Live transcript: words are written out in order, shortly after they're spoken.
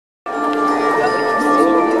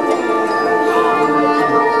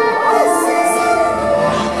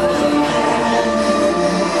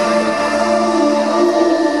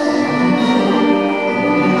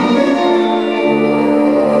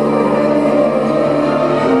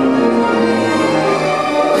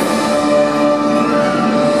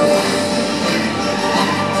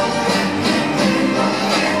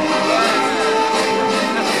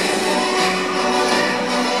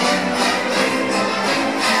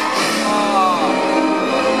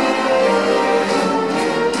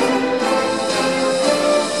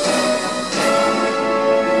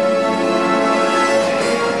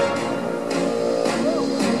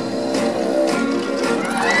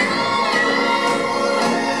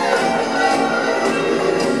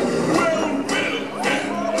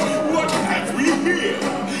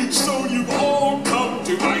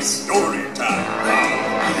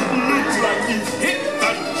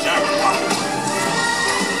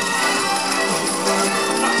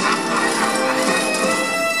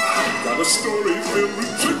story filled with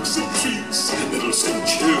tricks and treats that'll send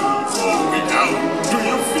chills all the way down to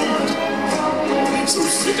your feet. So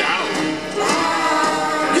sit down.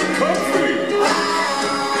 Get comfy.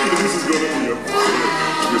 This is gonna be a very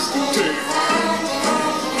twisted tale.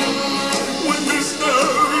 When Mr.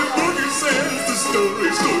 Oogie Boogie says the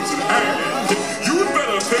story's close at hand, you'd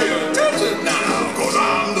better pay attention now, 'cause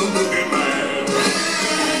I'm the Boogie Man.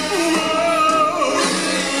 Whoa,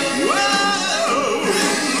 whoa,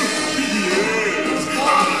 yes,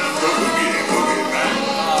 I'm the Oogie Boogie Man.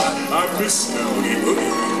 I'm Mr. Oogie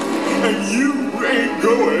Boogie, and you ain't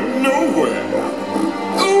going nowhere.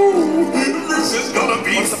 Ooh, this is gonna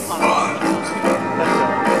be fun.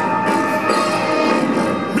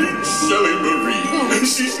 Meet Shelly Marie.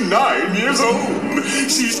 She's 9 years old.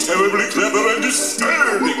 She's terribly clever and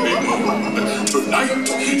disturbingly bold. Tonight,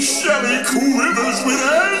 Shelly quivers with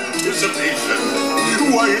anticipation.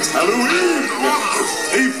 Why, it's Halloween, her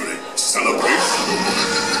favorite celebration.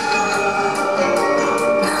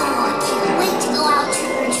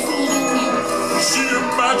 She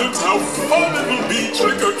imagines how fun it'll be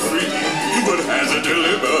trick-or-treating, but has a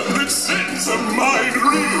dilemma that sends her mind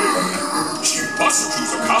reeling. She must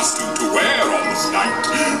choose a costume to wear on this night,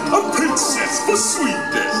 a princess for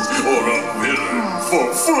sweetness, or a villain for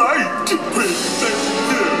fright. Princess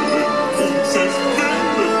villain, princess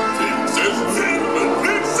villain, princess villain,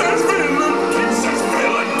 princess villain, princess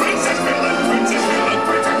villain, princess villain, princess villain,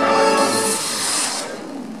 princess villain.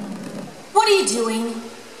 What are you doing?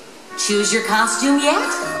 Choose your costume yet?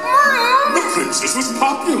 The princess was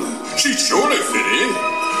popular. She'd surely fit in.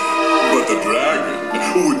 But the dragon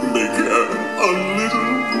would make her a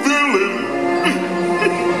little villain.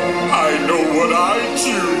 I know what I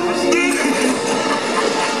choose.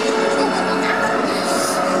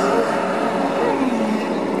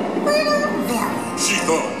 She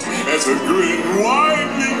thought as her grin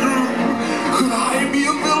widely grew, could I be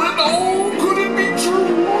a villain? Oh, could it be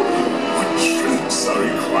true? What tricks are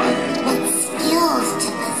required? What skills to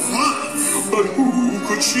possess? But who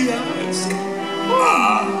could she ask?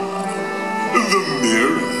 Ah, the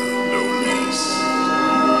mirror, no less.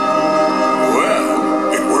 Well,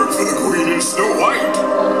 it worked for the Queen in Snow White.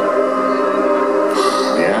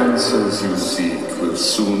 The answers you seek will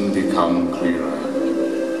soon become clearer.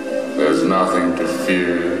 There's nothing to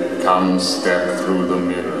fear. Come step through the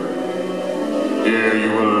mirror. Here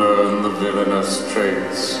you will learn the villainous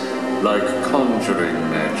traits, like conjuring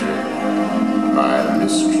magic. My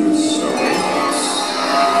mistress awaits.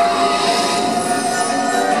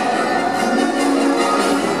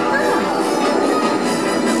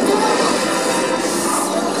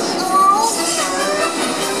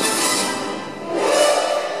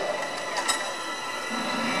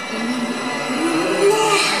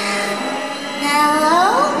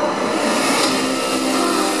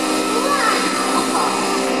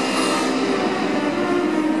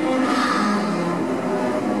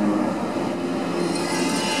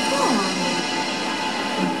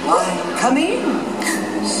 Come in.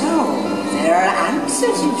 So, there are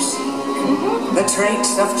answers you seek. The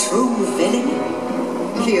traits of true villainy.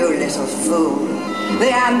 You little fool.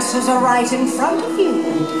 The answers are right in front of you.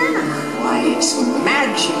 Why, it's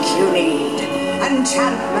magic you need.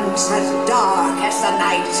 Enchantments as dark as the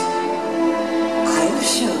night. I'll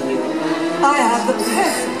show you. I have the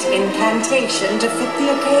perfect incantation to fit the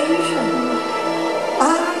occasion.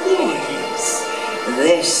 Ah, yes.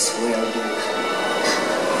 This will do.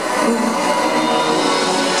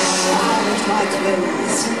 My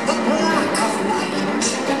clothes, the black of night,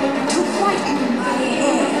 to whiten my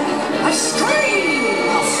hair, a scream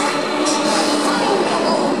of fright,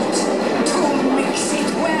 to mix it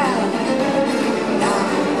well. Now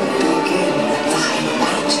begin thy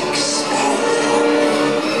magic spell.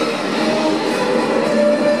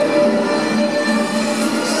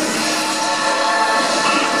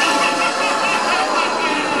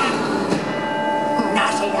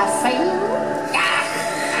 Not enough for you?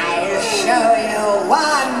 I'll show you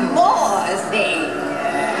one more thing.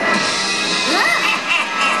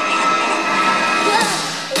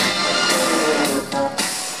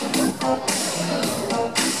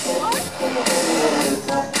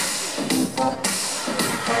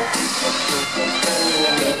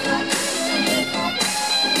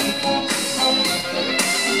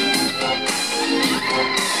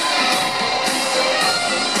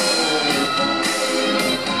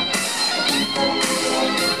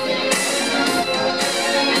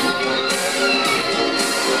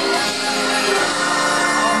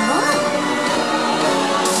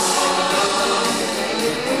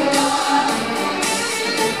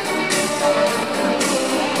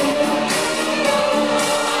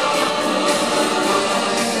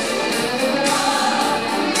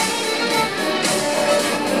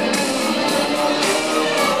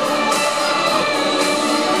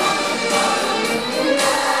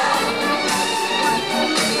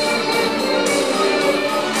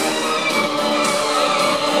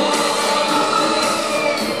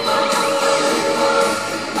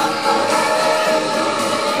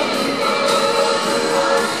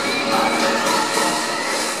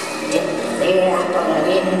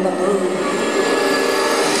 in the mood.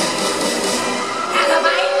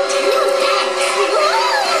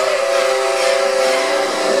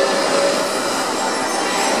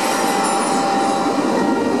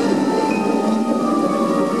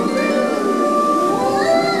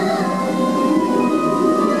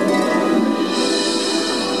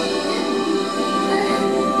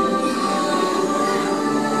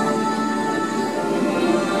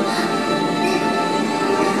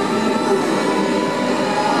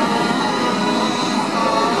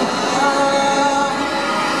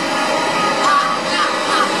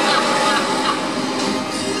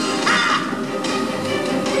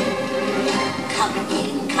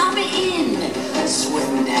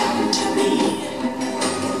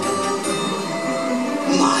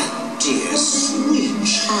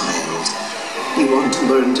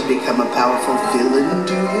 Learn to become a powerful villain,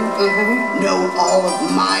 do you? Know all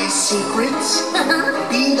of my secrets?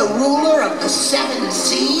 Be the ruler of the 7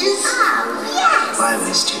 seas? Oh, yes! Why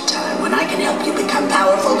waste your time when I can help you become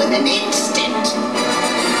powerful in an instant?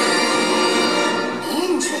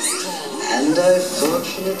 Interesting. And I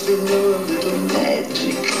fortunately know a little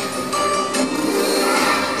magic.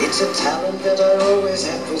 It's a talent that I always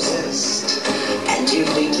have possessed. And you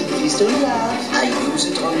lady, please don't laugh. I use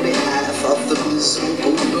it on behalf of the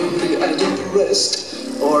miserable, lonely, and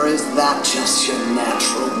depressed. Or is that just your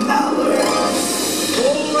natural power?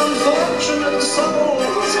 Poor unfortunate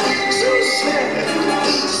souls, so sad,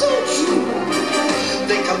 so true.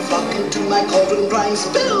 They come flocking to my cauldron, crying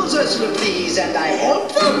spells as you please, and I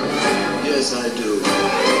help them. Yes, I do.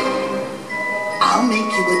 I'll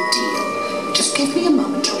make you a deal. Just give me a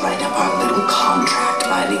moment to write up our little contract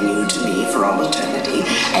binding you to me for all eternity,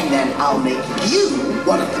 and then I'll make you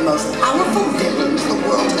one of the most powerful villains the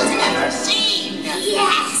world has ever seen.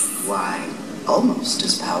 Yes! Why, almost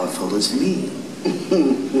as powerful as me.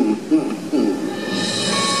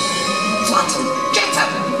 Flotsam,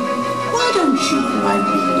 Jetsam! Why don't you and my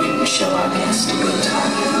minions show our guest a good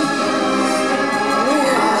time?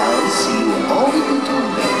 I'll see you all a little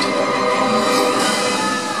later.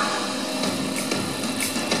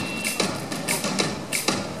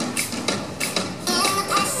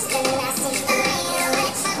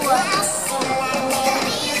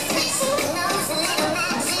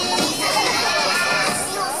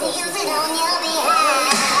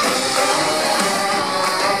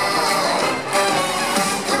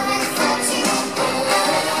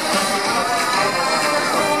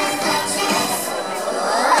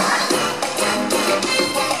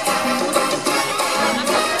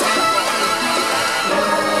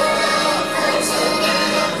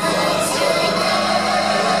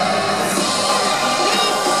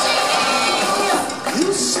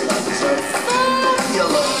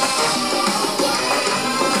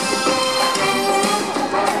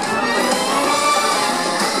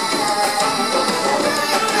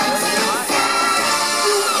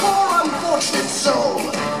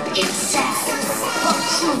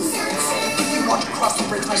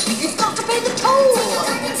 You've got to pay the toll!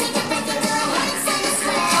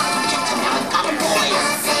 Now I've got a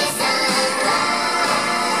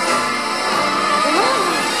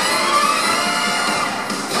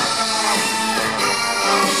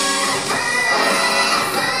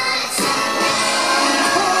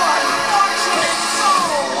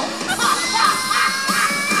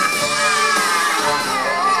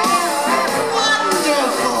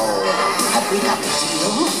Wonderful! Have we got the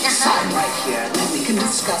deal? Sign right here, and then we can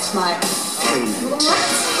discuss my payment.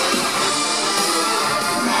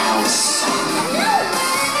 Now sign.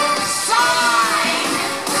 Sign!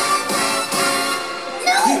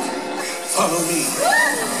 Quick, follow me.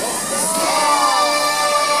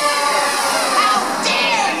 How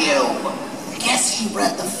dare you! Guess he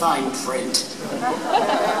read the fine print.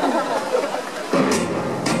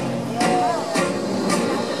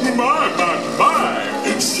 My!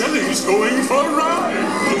 Shelly's going for a ride.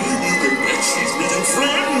 You can bet she's meeting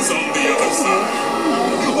friends on the other side.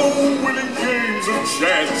 Oh, winning games of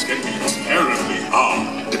chance can be terribly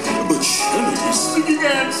hard. But Shelly's singing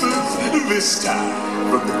answers, this time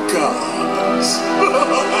from the gods.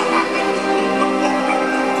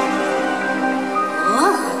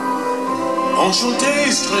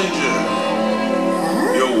 Enchanté, stranger.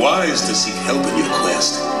 You're wise to seek help in your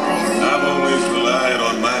quest. I've always relied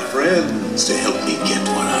on my friends to help me get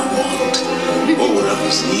what I want, or what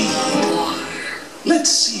others need. Let's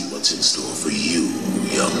see what's in store for you,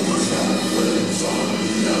 young one.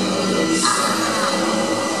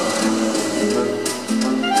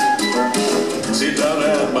 Sit down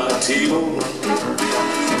at my table,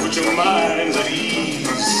 put your minds at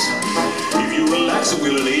ease. If you relax, it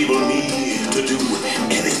will enable me to do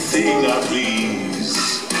anything I please.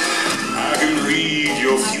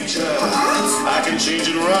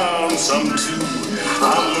 changing around some too.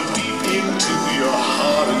 I'll look deep into your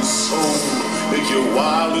heart and soul, make your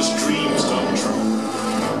wildest dreams come true.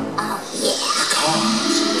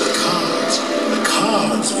 The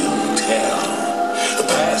cards will tell. The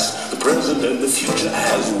past, the present, and the future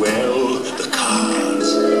as well. The cards.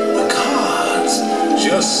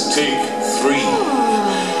 Just take 3.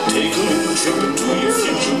 Take a little trip into your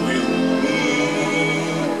future with me.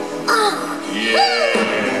 Yes.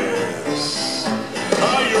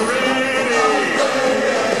 Are you ready?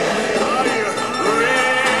 Are you ready?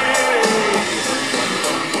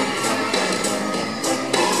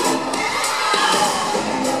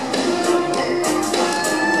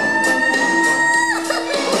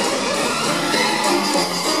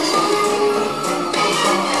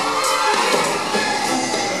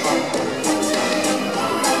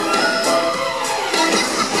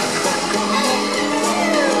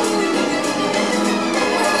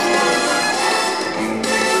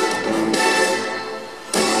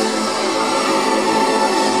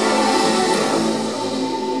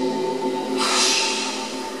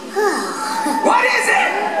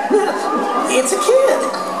 It's a kid.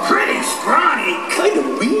 Pretty scrawny. Kind of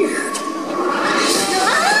weird.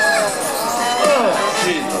 Oh,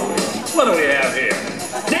 gee Louise. What do we have here?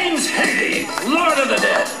 Name's Henry, Lord of the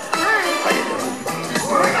Dead. How you doing?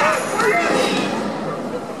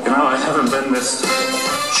 You know, I haven't been this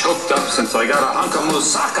choked up since I got a hunk of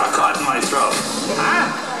moussaka caught in my throat.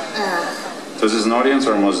 Huh? So is this an audience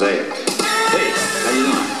or a mosaic? Hey, how you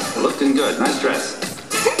doing? Looking good. Nice dress.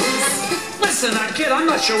 Listen, kid, I'm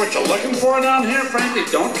not sure what you're looking for down here. Frankly,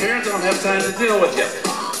 don't care. Don't have time to deal with you.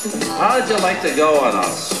 How'd you like to go on a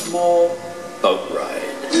small boat ride?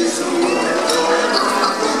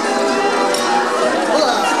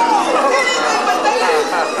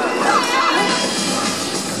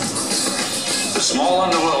 The small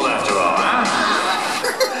underworld, after all, huh?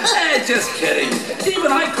 Hey, just kidding.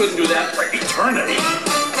 Even I couldn't do that for eternity.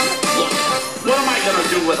 Look, what am I gonna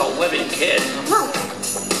do with a living kid?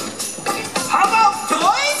 How about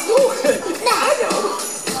toys? I know.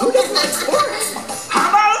 Who doesn't like sports?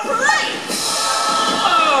 How about a parade?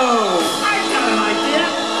 Oh, I got an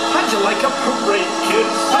idea. How'd you like a parade, kid?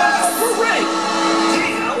 A parade.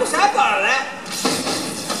 Gee, I wish I thought of that.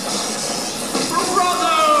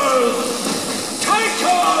 Brothers!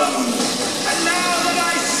 Titans! And now that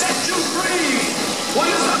I set you free, what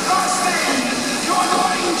is the first thing you're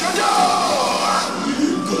going to do?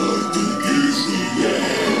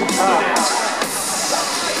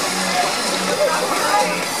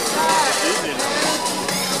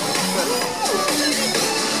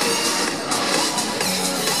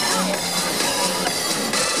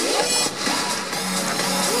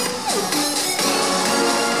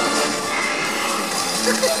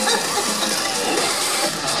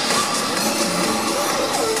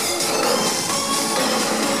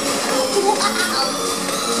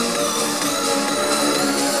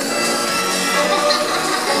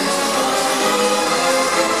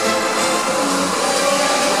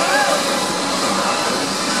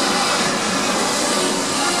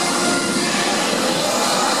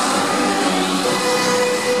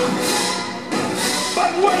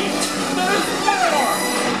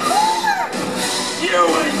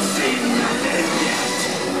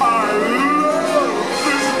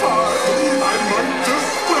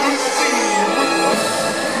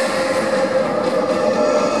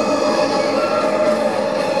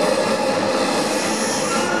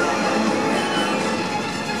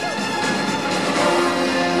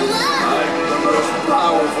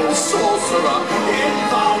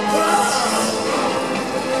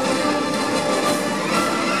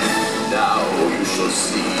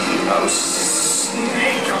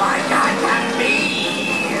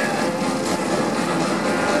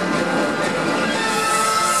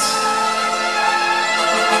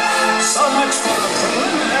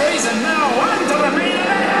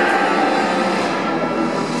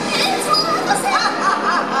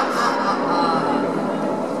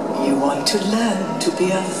 To learn to be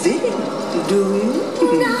a villain, do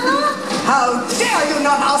you? No. How dare you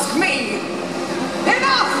not ask me?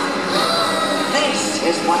 Enough! This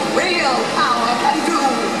is what real power can do.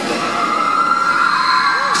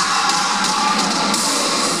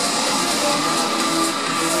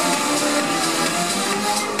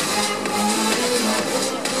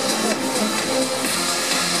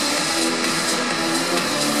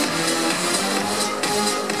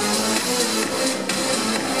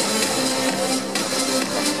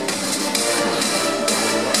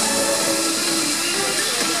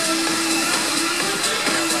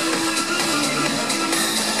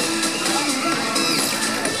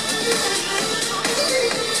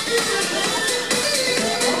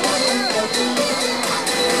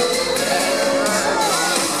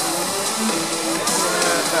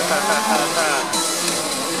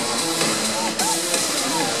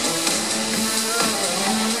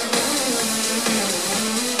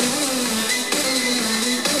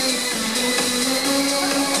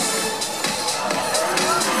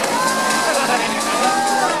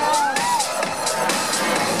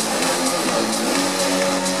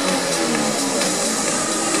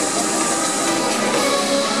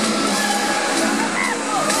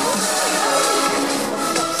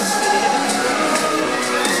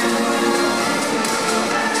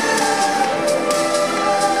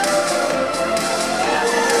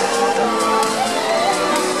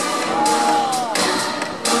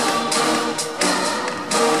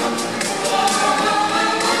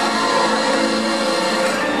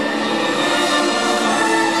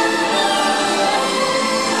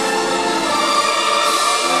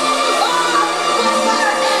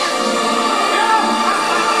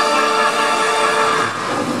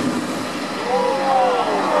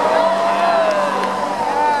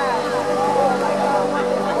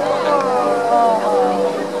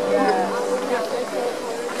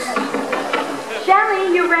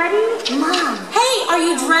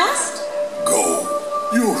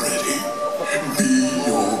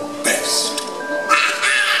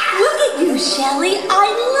 Shelley. I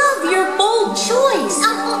love your bold choice.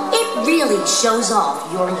 It really shows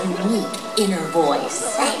off your unique inner voice.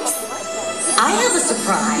 Thanks. I have a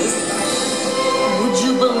surprise. Would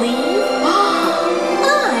you believe?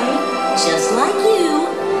 I, just like you,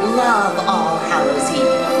 love All Hallows Eve.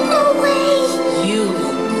 No way. You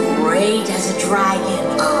look great as a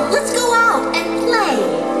dragon. Let's go out and play.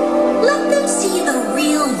 Let them see the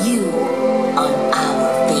real you on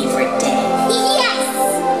our favorite day. Yes.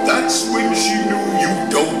 That's when she knew you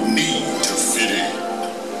don't need to fit in.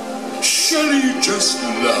 Shelley just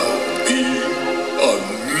loved being a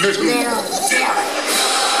little villain.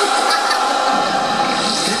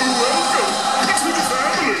 Welcome to the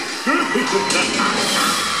family.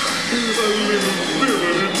 A little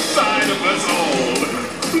villain inside of us all.